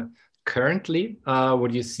 Currently,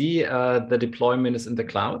 what you see, the deployment is in the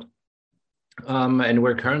cloud. And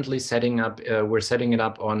we're currently setting it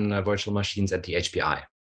up on virtual machines at the HPI.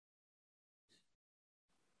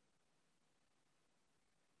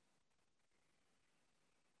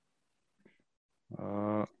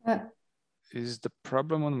 Is the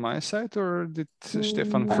problem on my side, or did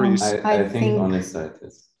Stefan freeze? I think on his side,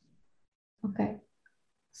 yes. Okay.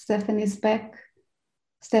 Stefan is back.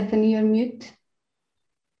 Stefan, you're mute.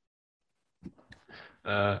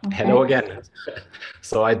 Okay. Hello again.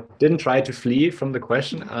 So I didn't try to flee from the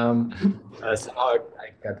question. Somehow I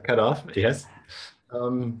got cut off. Yes.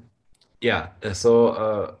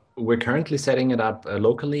 So we're currently setting it up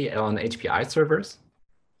locally on HPI servers.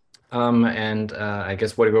 And I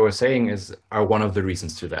guess what we were saying are one of the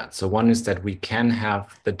reasons to that. So one is that we can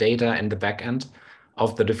have the data and the backend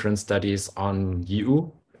of the different studies on EU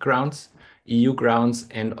grounds,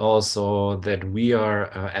 and also that we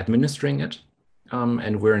are administering it.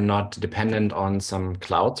 And we're not dependent on some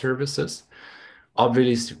cloud services.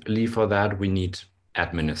 Obviously, for that, we need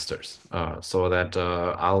administrators. So that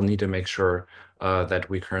I'll need to make sure that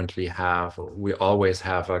we always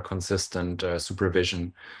have a consistent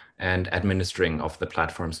supervision and administering of the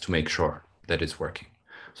platforms to make sure that it's working.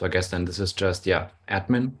 So I guess then this is just,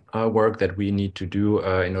 admin work that we need to do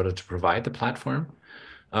in order to provide the platform.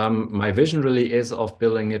 My vision really is of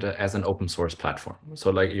building it as an open source platform.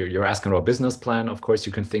 So like you're asking about business plan, of course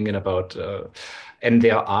you can think about, and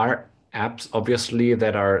there are apps obviously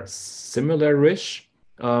that are similar-ish,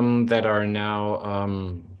 that are now,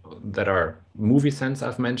 that are Movisense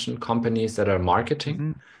I've mentioned, companies that are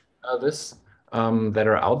marketing this, that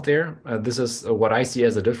are out there. This is what I see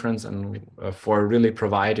as a difference and for really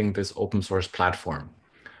providing this open source platform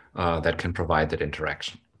that can provide that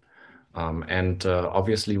interaction.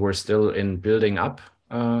 Obviously, we're still in building up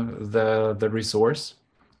the resource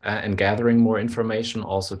and gathering more information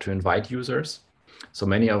also to invite users. So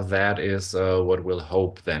many of that is what we'll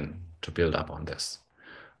hope then to build up on this.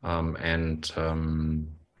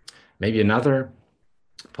 Maybe another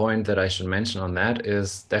point that I should mention on that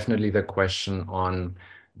is definitely the question on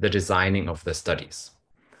the designing of the studies.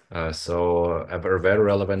 So a very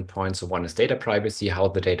relevant point. So one is data privacy, how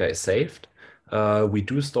the data is saved. We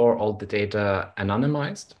do store all the data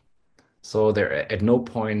anonymized. So there at no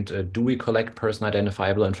point do we collect person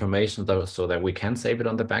identifiable information so that we can save it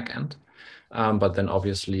on the back end. but then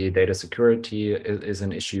obviously data security is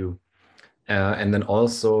an issue. And then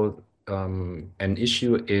also an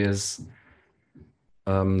issue is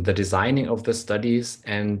the designing of the studies,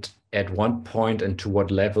 and at what point and to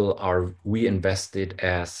what level are we invested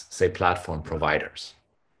as, say, platform providers.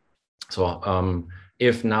 So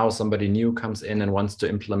if now somebody new comes in and wants to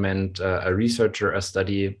implement a researcher, a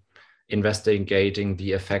study investigating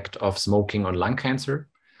the effect of smoking on lung cancer,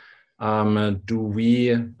 what do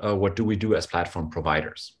we do as platform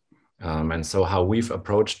providers? And so how we've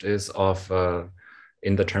approached is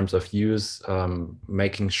in the terms of use,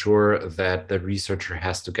 making sure that the researcher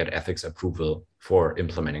has to get ethics approval for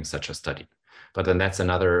implementing such a study. But then that's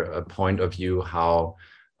another point of view, how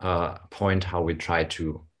we try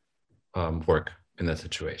to work in that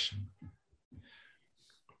situation.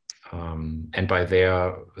 And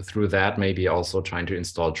through that, maybe also trying to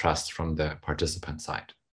install trust from the participant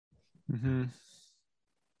side. Mm-hmm.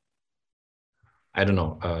 I don't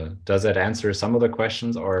know. Does that answer some of the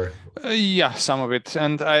questions, or? Yeah, some of it.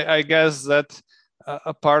 And I guess that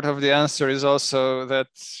a part of the answer is also that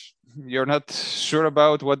you're not sure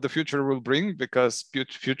about what the future will bring, because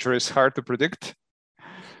future is hard to predict.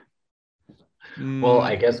 Well,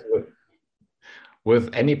 I guess with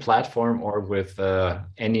any platform or with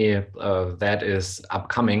any that is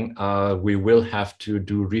upcoming, we will have to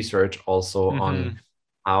do research also on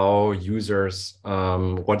how users,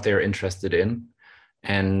 what they're interested in,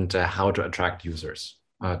 and how to attract users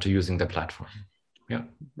to using the platform. Yeah.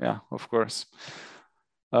 Yeah, of course.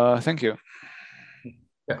 Thank you.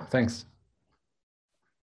 Yeah, thanks.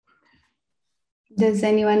 Does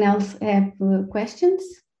anyone else have questions?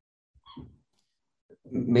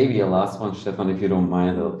 Maybe a last one, Stefan, if you don't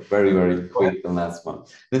mind, very, very quick, the last one.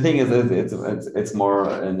 The thing is, it's more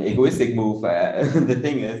an egoistic move. The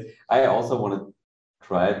thing is, I also want to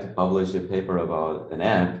try to publish a paper about an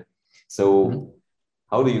app. So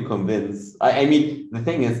how do you convince? I mean, the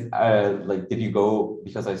thing is, like, did you go,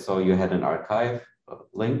 because I saw you had an archive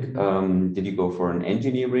link, did you go for an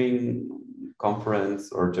engineering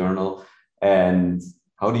conference or journal? And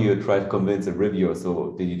how do you try to convince a reviewer?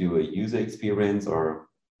 So did you do a user experience, or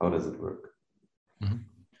how does it work?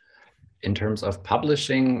 In terms of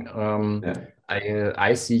publishing,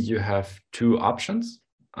 I see you have two options.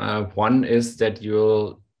 One is that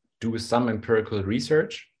you'll do some empirical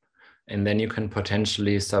research, and then you can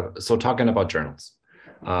potentially, so talking about journals.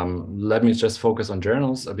 Let me just focus on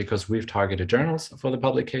journals, because we've targeted journals for the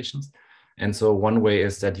publications. And so one way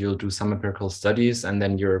is that you'll do some empirical studies, and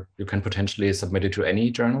then you can potentially submit it to any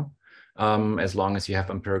journal, as long as you have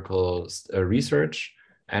empirical research.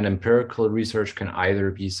 And empirical research can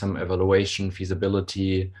either be some evaluation,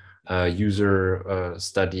 feasibility, user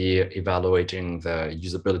study evaluating the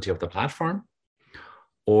usability of the platform.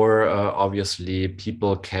 Or obviously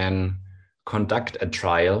people can conduct a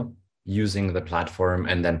trial using the platform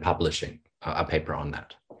and then publishing a paper on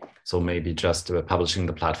that. So maybe just publishing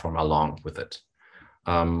the platform along with it.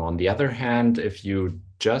 On the other hand, if you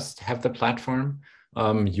just have the platform,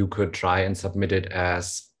 you could try and submit it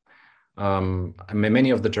as,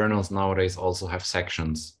 many of the journals nowadays also have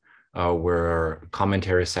sections where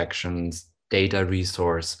commentary sections, data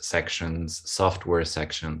resource sections, software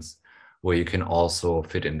sections, where you can also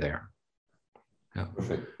fit in there. Yeah.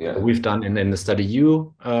 Perfect. Yeah. We've done in the study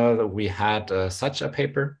U, we had such a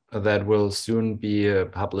paper that will soon be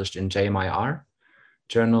published in JMIR,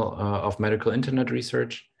 Journal of Medical Internet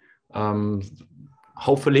Research.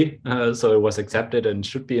 Hopefully, so it was accepted and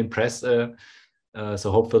should be in press. So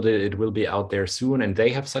hopefully it will be out there soon, and they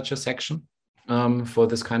have such a section for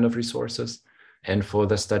this kind of resources. And for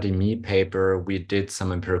the Study Me paper, we did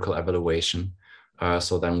some empirical evaluation,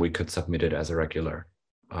 so then we could submit it as a regular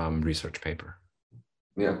research paper.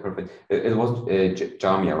 Yeah, perfect. It was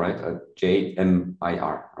JAMIR, right?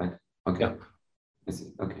 JMIR, right? Okay. Yeah. I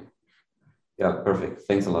see. Okay. Yeah, perfect.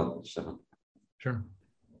 Thanks a lot, Stefan. Sure.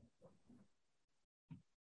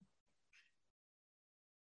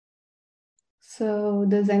 So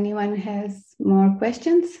does anyone has more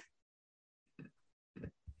questions?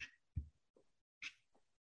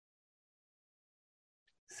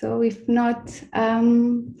 So if not,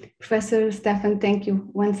 Professor Stefan, thank you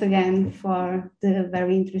once again for the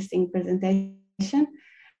very interesting presentation.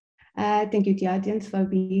 Thank you to the audience for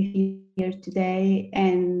being here today,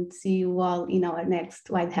 and see you all in our next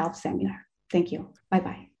Wide Health seminar. Thank you.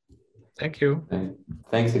 Bye-bye. Thank you.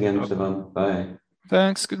 Thanks again, Stefan. Bye.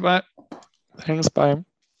 Thanks. Goodbye. Thanks. Bye.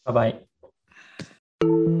 Bye-bye.